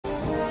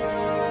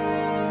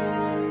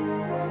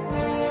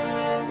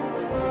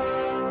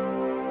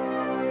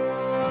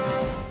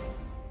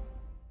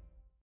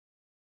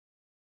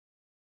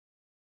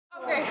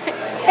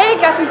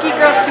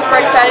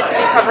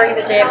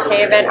covering the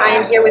JFK event. I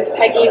am here with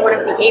Peggy, one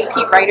of the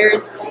AP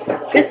writers.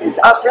 This is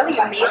really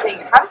amazing.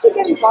 How did you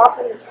get involved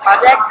in this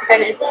project?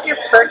 And is this your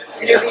first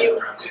interview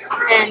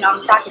and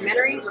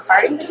documentary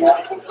regarding the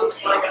JFK?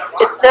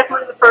 It's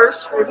definitely the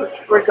first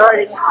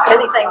regarding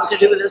anything to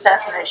do with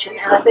assassination.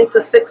 And I think the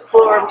 6th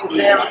floor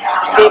museum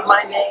gave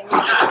my name to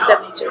the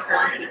 72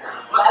 films.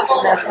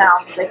 And that's how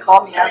they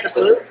called me out of the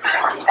blue,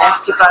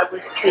 asked if I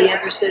would be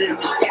interested in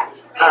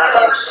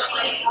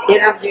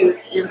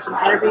some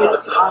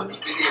interviews on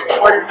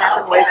what had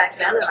happened way back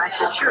then, and I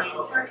said sure.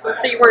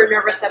 So you weren't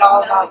nervous at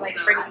all about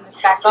bringing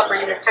this back up, or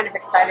you were kind of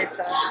excited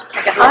to?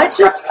 I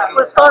just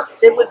thought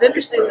it was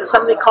interesting that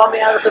somebody called me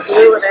out of the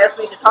blue and asked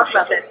me to talk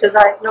about that, because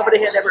nobody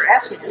had ever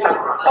asked me to talk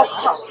about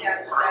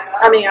that.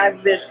 I mean,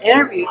 I've been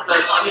interviewed,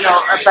 but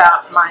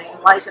about my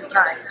life and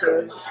times,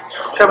 or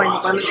covering the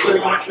women's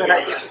movement that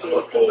I did for the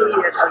AP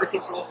and other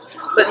people,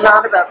 but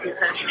not about the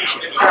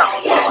assassination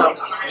itself. So.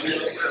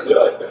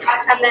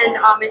 And then,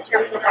 in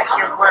terms of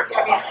your work,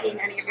 have you seen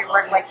any of your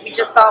work? We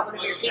just saw one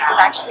of your pieces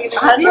actually.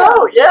 I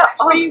know, yeah.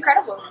 It's pretty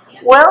incredible.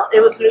 Well,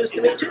 it was news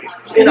to me too.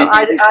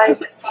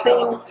 I've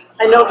seen.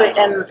 I know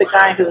the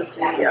guy who's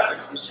the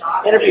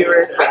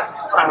interviewer,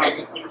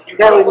 the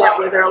guy we met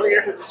with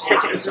earlier, who was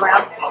taking us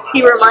around.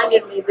 He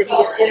reminded me that he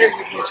had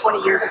interviewed me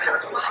 20 years ago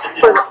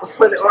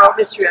for the oral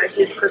history I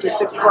did for the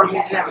 6th floor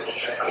museum,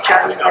 which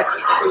I had forgotten.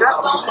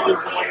 He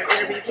was the one who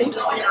interviewed me,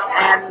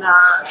 and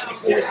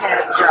he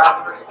had.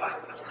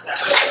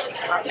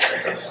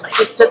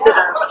 He said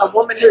that a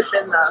woman who had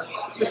been the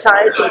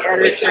society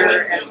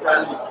editor at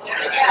the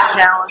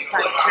Dallas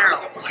Times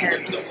Herald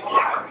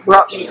had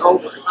brought me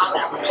over to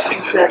them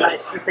and said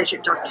that they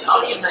should talk to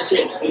me, and I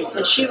did.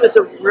 And she was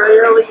a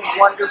really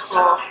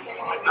wonderful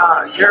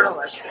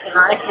journalist, and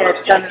I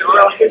had done an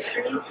oral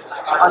history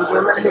on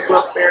women who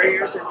broke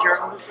barriers in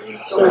journalism,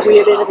 so we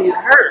had interviewed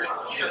her,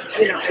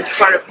 as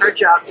part of her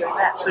job doing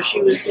that. So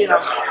she was,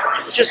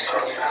 just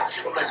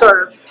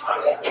sort of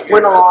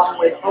went along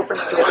with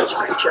opening doors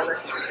for each other.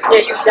 Yeah,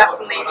 you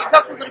definitely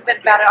talked a little bit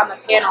about it on the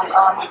panel,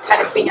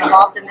 kind of being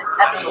involved in this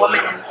as a woman,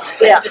 and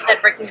you just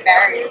said breaking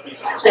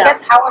barriers. I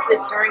guess how was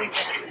it during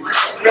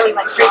this really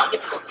really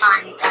difficult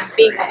time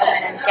being a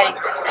woman and getting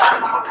this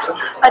done?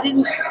 I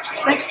didn't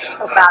think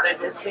about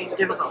it as being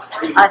difficult.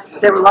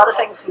 There were a lot of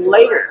things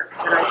later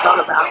that I thought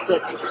about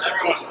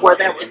where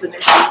that was an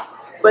issue.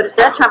 But at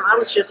that time, I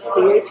was just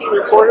the AP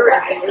reporter,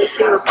 and the AP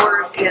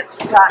reporter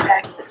got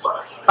access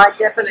by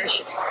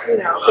definition, being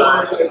with the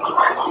AP.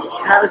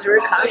 And I was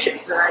very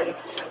conscious that I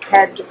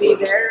had to be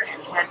there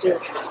and had to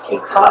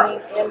keep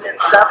phoning in and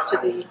stuff to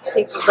the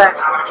people back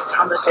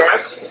on the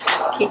desk,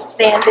 keep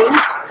standing,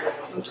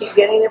 and keep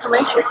getting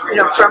information,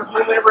 from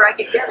whomever I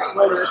could get it,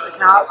 whether it's the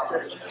cops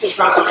or because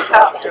most of the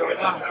cops or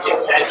whatever.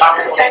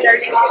 And are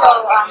you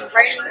still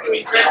writing,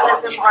 doing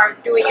journalism, or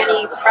doing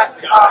any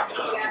press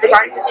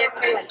regarding the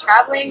JFK, like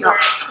traveling? No.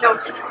 No,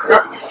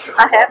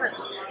 I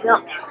haven't.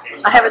 No,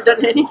 I haven't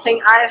done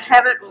anything. I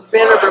haven't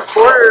been a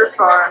reporter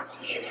for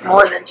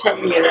more than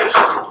 10 years.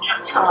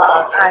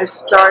 I've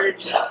started,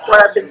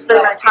 what I've been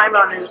spending my time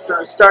on is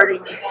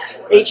starting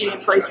aging in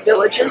place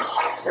villages.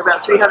 There are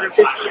about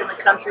 350 in the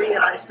country,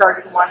 and I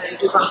started one in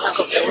DuPont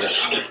Circle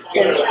Village.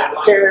 And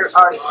there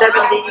are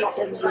 70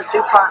 in the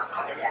DuPont,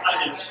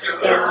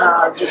 in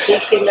the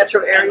DC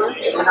metro area,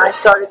 and I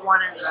started one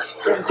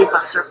in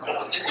DuPont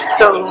Circle.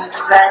 So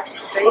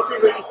that's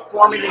basically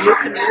forming a new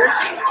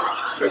community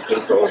for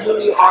people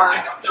who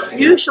are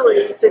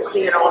usually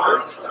 60 and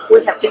older.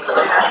 We have people in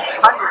their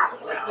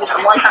hundreds,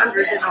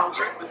 100 and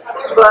older,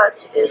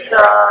 but it's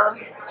a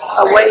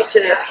way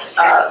to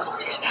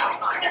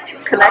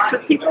connect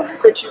with people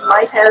that you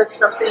might have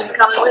something in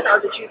common with, or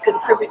that you can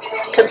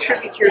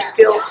contribute your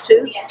skills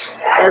to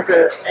as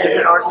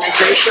an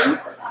organization.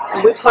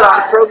 And we put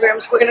on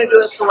programs. We're going to do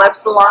a celeb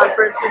salon,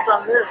 for instance,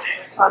 on the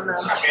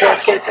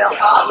JFK film.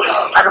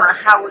 I don't know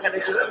how we're going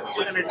to do it.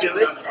 We're going to do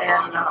it,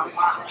 and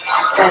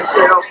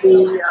it'll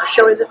be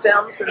showing the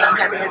films and then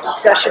having a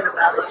discussion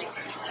about it.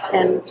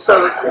 And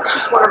so it's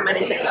just one of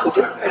many things we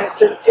do. And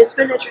it's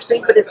been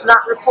interesting, but it's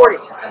not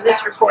reporting.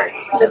 It's reporting.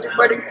 It's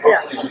reporting?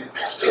 Yeah.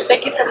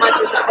 Thank you so much.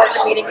 It was a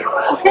pleasure meeting you.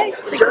 Okay.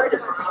 Enjoyed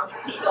it.